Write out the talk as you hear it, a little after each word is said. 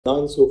Now,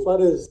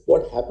 insofar as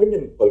what happened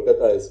in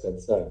Kolkata is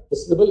concerned,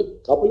 Mr. Sibal,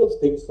 a couple of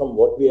things from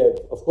what we have.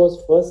 Of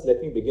course, first,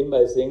 let me begin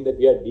by saying that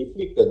we are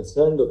deeply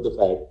concerned of the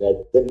fact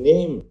that the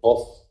name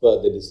of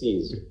the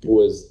deceased who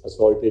was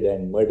assaulted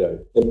and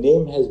murdered, the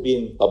name has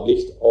been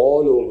published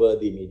all over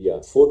the media.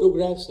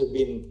 Photographs have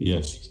been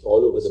published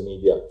all over the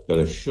media.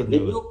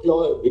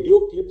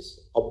 Video clips,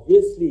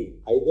 obviously,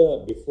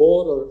 either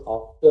before or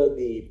after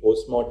the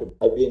postmortem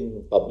have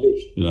been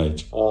published,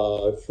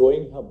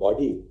 showing her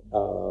body.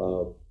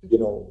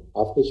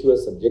 After she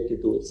was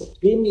subjected to it. It's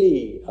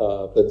extremely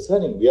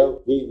concerning. We are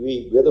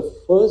the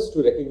first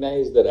to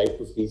recognize the right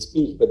to free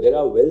speech, but there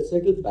are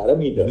well-settled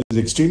parameters. It is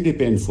extremely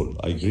painful.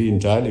 I agree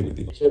entirely with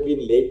you. Which have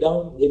been laid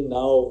down in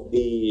now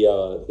the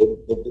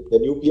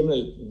new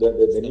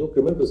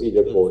criminal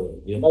procedure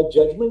code. By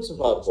judgments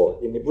of our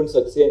court in Nipun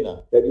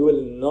Saxena, that you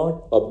will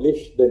not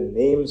publish the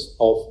names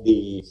of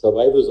the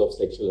survivors of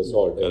sexual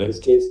assault. In this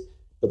case,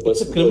 the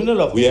person it's a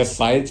criminal offense. We have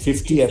filed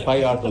 50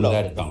 FIRs on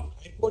that count.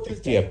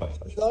 50 FIRs.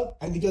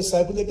 And it was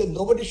circulated,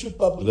 nobody should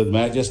publish.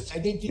 May I just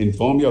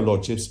inform your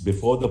lordships,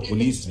 before the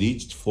police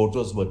reached,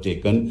 photos were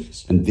taken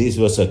and these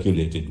were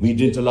circulated. We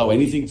didn't allow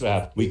anything to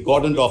happen. We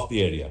cordoned off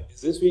the area.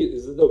 Is this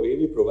the way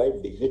we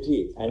provide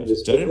dignity and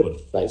respect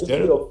the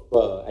privacy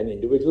of an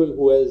individual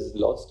who has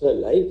lost her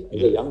life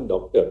as a young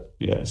doctor?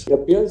 Yes. It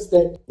appears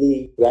that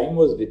the crime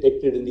was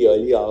detected in the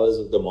early hours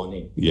of the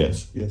morning.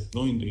 Yes.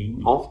 No,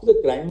 indeed. After the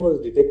crime was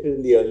detected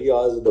in the early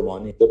hours of the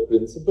morning, the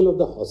principal of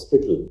the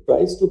hospital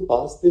tries to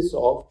pass this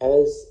off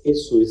as a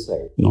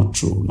suicide. Not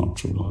true.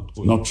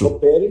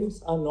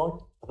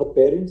 Her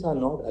parents are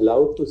not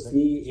allowed to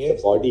see the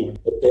body.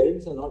 The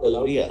parents are not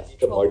allowed to see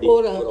the body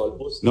for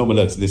almost... No,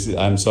 Malad,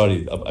 I'm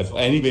sorry.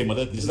 Anyway,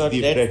 Malad, this is the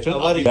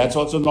impression. That's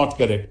also not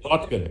correct.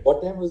 Not correct.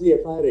 What time was the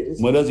FIR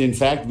registered? Malad, in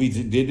fact, we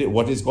did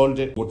what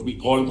we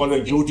call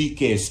a UD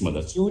case,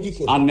 Malad. UD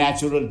case.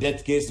 Unnatural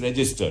death case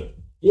registered.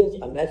 Yes,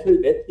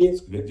 unnatural death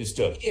case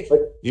registered.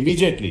 But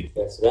immediately.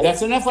 That's right.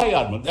 That's an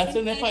FIR, Malad. That's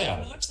an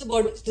FIR. What's the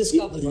body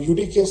discovered? The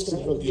UD case the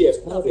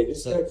FIR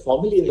registered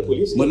formally in the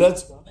police.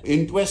 Malad's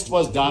inquest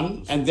was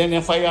done and then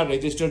FIR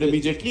registered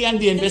immediately and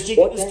the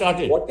investigation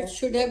started. What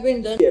should have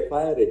been done? The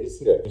FIR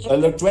registered.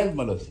 12,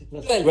 Malad.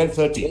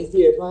 12:30. Does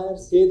the FIR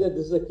say that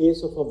this is a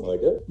case of a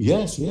murder?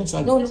 Yes.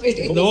 No,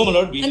 my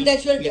lord.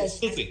 Unnatural death.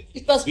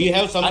 We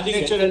have something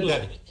unnatural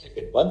death.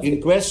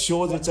 Inquest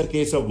shows it's a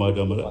case of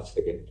murder, Malad. 1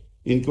 second.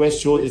 Inquest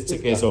shows it's a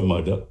case of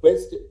murder.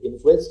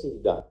 Inquest is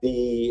done.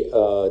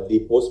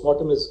 The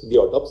postmortem the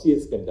autopsy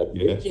is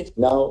conducted. Yes.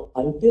 Now,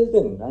 until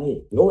the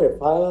night, no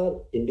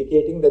FIR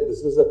indicating that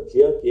this is a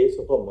clear case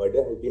of a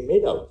murder has been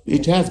made out.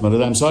 It has,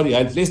 Malad. I'm sorry.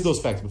 I'll place those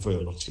facts before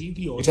you.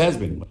 It has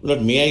been.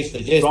 Lord, may I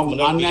suggest? From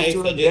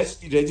unnatural death,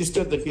 he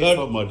registered the case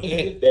for murder.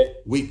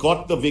 We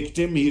caught the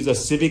victim. He is a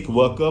civic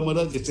worker,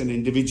 Malad. It's an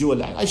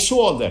individual act. I show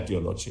all that to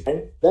your lordship.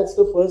 And that's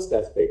the first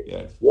aspect.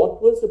 Yes.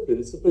 What was the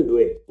principal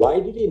doing? Why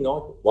did he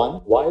not?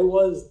 Why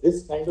was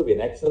this kind of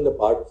inaction on the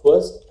part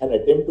first an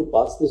attempt to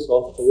pass this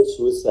off as a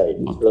suicide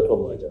instead of a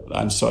murder?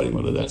 I'm sorry,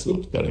 Malad. That's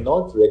not correct.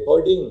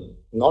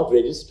 Not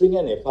registering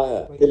an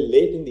FIR till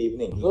late in the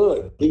evening.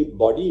 Third, the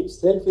body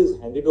itself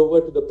is handed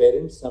over to the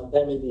parents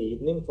sometime in the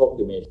evening for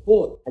cremation.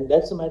 Fourth, and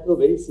that's a matter of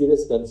very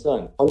serious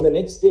concern. On the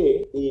next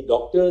day, the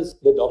doctors,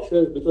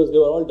 because they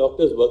were all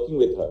doctors working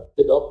with her,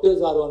 the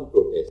doctors are on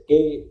protest.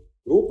 A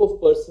group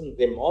of persons,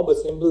 a mob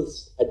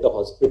assembles at the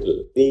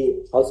hospital.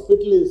 The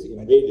hospital is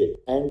invaded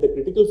and the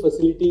critical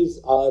facilities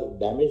are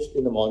damaged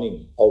in the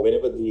morning or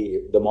whenever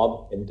the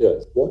mob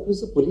enters. What was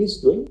the police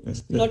doing?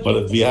 Yes.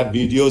 But we have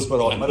videos for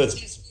all.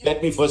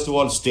 Let me first of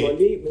all state.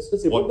 Sorry, Mr.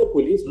 Sibal, the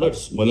police...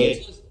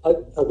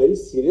 A very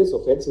serious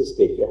offence has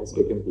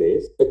taken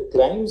place. The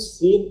crime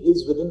scene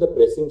is within the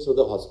precincts of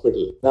the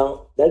hospital.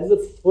 Now, that is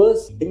the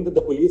first thing that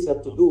the police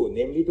have to do,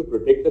 namely to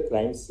protect the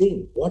crime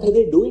scene. What are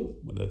they doing?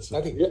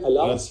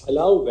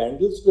 Allow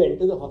vandals to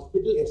enter the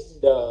hospital?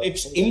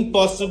 It's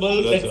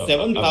impossible that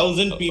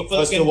 7,000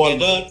 people can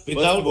gather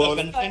without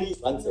the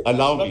consent.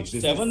 Allow me.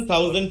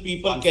 7,000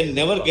 people can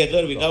never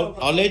gather without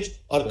knowledge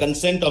or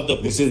consent of the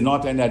police. This is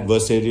not an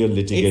adversarial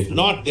litigation. It's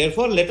not.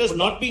 Therefore, let us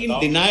not be in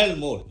denial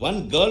mode.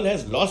 One girl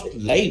has lost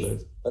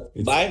life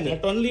by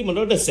not only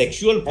a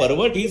sexual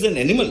pervert, he is an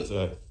animal.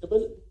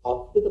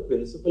 After the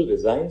principal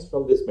resigns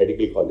from this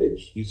medical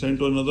college, he's sent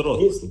to another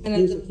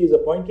hospital. He's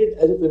appointed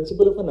as a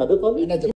principal of another college.